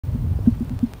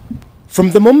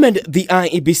From the moment the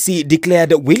IEBC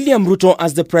declared William Ruto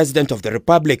as the President of the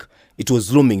Republic, it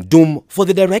was looming doom for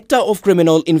the Director of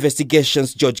Criminal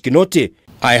Investigations, George Kinoti.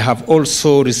 I have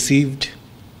also received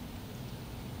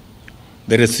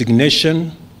the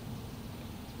resignation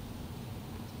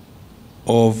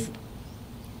of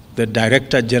the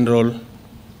Director General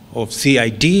of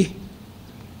CID,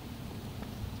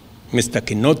 Mr.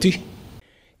 Kinoti.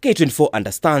 K24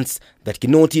 understands that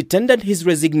Kinoti tendered his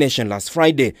resignation last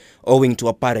Friday owing to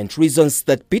apparent reasons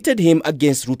that pitted him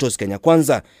against Ruto's Kenya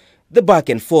Kwanza. The back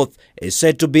and forth is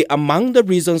said to be among the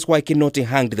reasons why Kinoti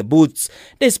hanged the boots,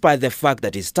 despite the fact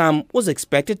that his term was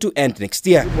expected to end next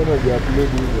year.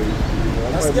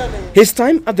 His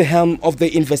time at the helm of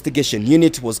the investigation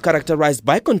unit was characterized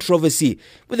by controversy,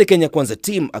 with the Kenya Kwanza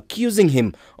team accusing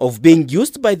him of being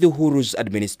used by the Uhuru's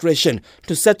administration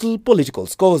to settle political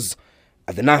scores.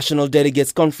 At the National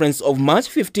Delegates Conference of March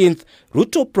 15th,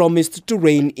 Ruto promised to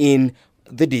rein in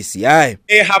the DCI.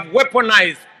 They have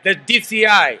weaponized the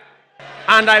DCI,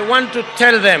 and I want to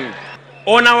tell them,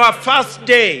 on our first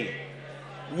day,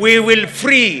 we will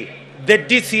free the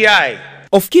DCI.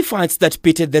 Of key fights that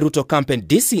pitted the Ruto camp and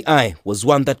DCI was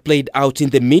one that played out in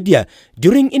the media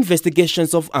during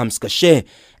investigations of arms cache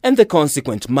and the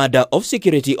consequent murder of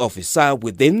security officer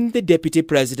within the Deputy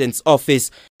President's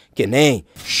office, Kenya.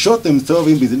 Shot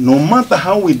themselves in business. No matter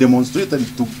how we demonstrated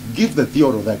to give the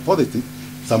theory of the hypothesis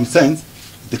some sense,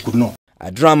 they could not.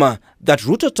 A drama that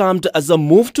Ruto termed as a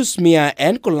move to smear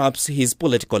and collapse his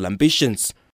political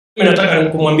ambitions.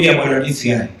 Nataka kumwambia bwana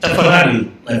DCI,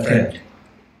 tafadhali my friend,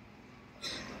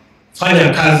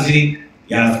 fanya kazi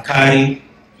ya askari,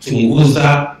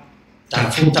 chunguza,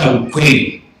 tafuta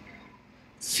ukweli.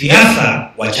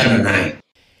 Siasa wachana naye.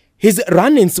 His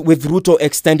run-ins with Ruto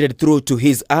extended through to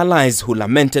his allies who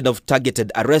lamented of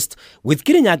targeted arrest with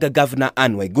Kirinyaga Governor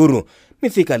Anne Waiguru,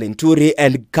 Mithika Linturi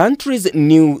and country's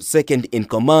new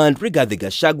second-in-command Rigathi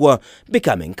Gachagua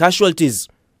becoming casualties.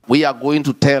 We are going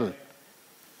to tell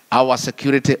our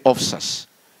security officers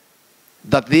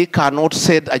that they cannot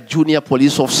send a junior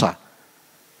police officer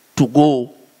to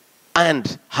go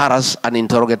and harass and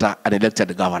interrogate an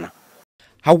elected governor.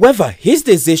 However, his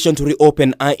decision to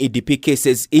reopen IEDP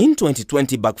cases in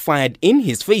 2020 backfired in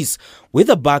his face,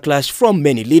 with a backlash from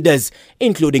many leaders,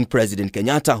 including President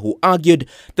Kenyatta, who argued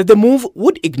that the move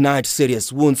would ignite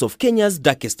serious wounds of Kenya's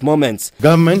darkest moments.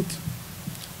 Government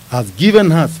has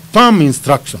given us firm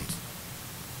instructions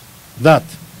that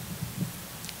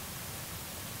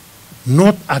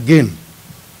not again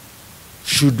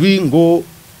should we go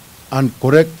and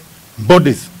correct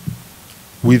bodies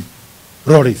with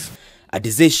lorries. A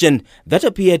decision that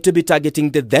appeared to be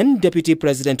targeting the then Deputy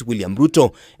President William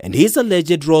Ruto and his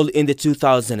alleged role in the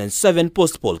 2007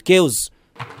 post-poll chaos.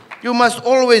 You must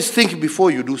always think before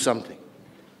you do something.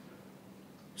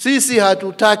 Sisi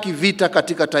hatutaki vita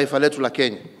katika taifa letu la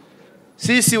Kenya.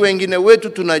 Sisi wengine wetu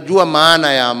tunajua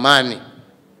maana ya amani.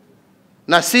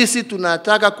 Na sisi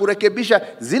tunataka kurekebisha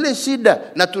zile shida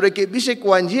na turekebishe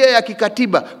kwa njia ya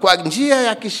kikatiba, kwa njia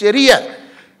ya kisheria.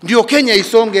 Ndio Kenya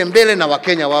isonge mbele na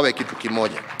Wakenya wawe kitu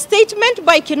kimoja. Statement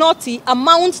by Kinoti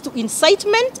amounts to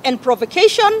incitement and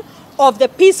provocation of the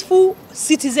peaceful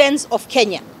citizens of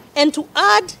Kenya. And to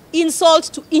add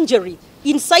insult to injury,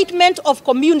 incitement of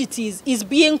communities is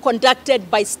being conducted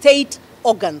by state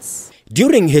organs.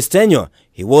 During his tenure,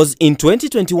 he was in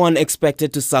 2021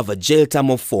 expected to serve a jail term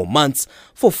of 4 months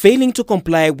for failing to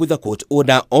comply with a court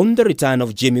order on the return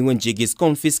of Jimmy Wanjigi's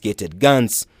confiscated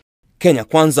guns. Kenya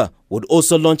Kwanza would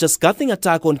also launch a scathing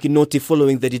attack on Kinoti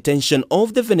following the detention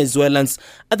of the Venezuelans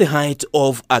at the height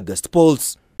of August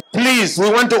polls. Please, we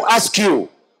want to ask you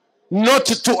not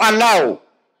to allow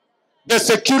the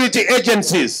security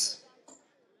agencies,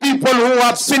 people who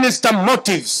have sinister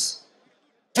motives,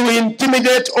 to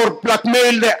intimidate or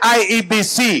blackmail the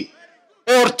IEBC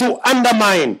or to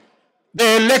undermine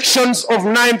the elections of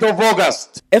 9th of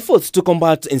August. Efforts to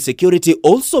combat insecurity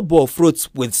also bore fruits,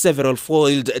 with several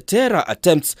foiled terror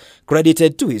attempts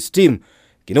credited to his team.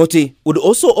 Kinoti would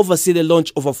also oversee the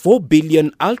launch of a 4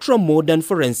 billion ultra-modern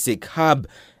forensic hub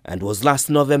and was last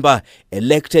November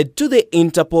elected to the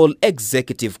Interpol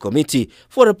Executive Committee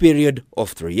for a period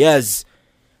of 3 years.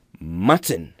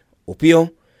 Martin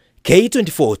Opio,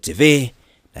 K24 TV,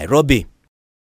 Nairobi.